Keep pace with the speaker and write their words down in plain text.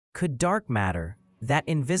Could dark matter, that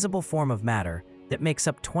invisible form of matter that makes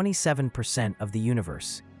up 27% of the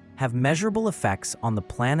universe, have measurable effects on the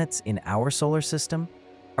planets in our solar system?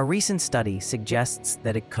 A recent study suggests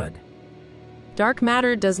that it could. Dark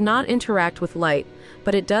matter does not interact with light,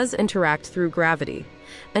 but it does interact through gravity.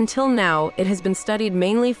 Until now, it has been studied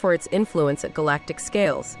mainly for its influence at galactic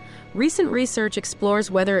scales. Recent research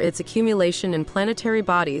explores whether its accumulation in planetary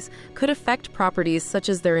bodies could affect properties such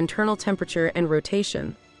as their internal temperature and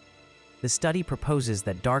rotation. The study proposes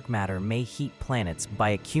that dark matter may heat planets by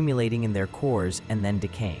accumulating in their cores and then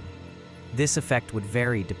decaying. This effect would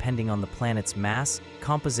vary depending on the planet's mass,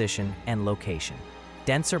 composition, and location.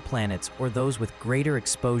 Denser planets or those with greater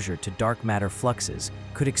exposure to dark matter fluxes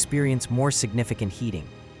could experience more significant heating.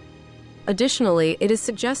 Additionally, it is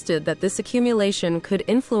suggested that this accumulation could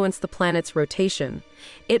influence the planet's rotation.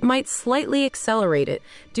 It might slightly accelerate it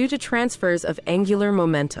due to transfers of angular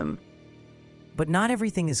momentum. But not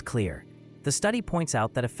everything is clear. The study points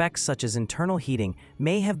out that effects such as internal heating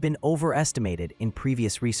may have been overestimated in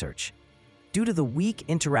previous research. Due to the weak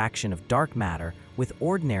interaction of dark matter with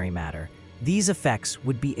ordinary matter, these effects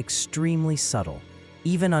would be extremely subtle,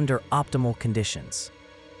 even under optimal conditions.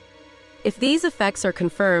 If these effects are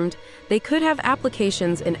confirmed, they could have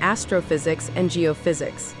applications in astrophysics and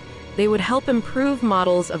geophysics. They would help improve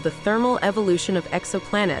models of the thermal evolution of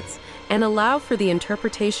exoplanets and allow for the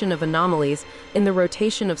interpretation of anomalies in the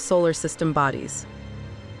rotation of solar system bodies.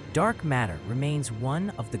 Dark matter remains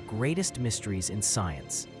one of the greatest mysteries in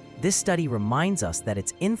science. This study reminds us that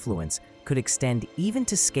its influence could extend even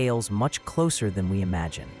to scales much closer than we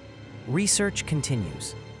imagine. Research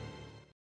continues.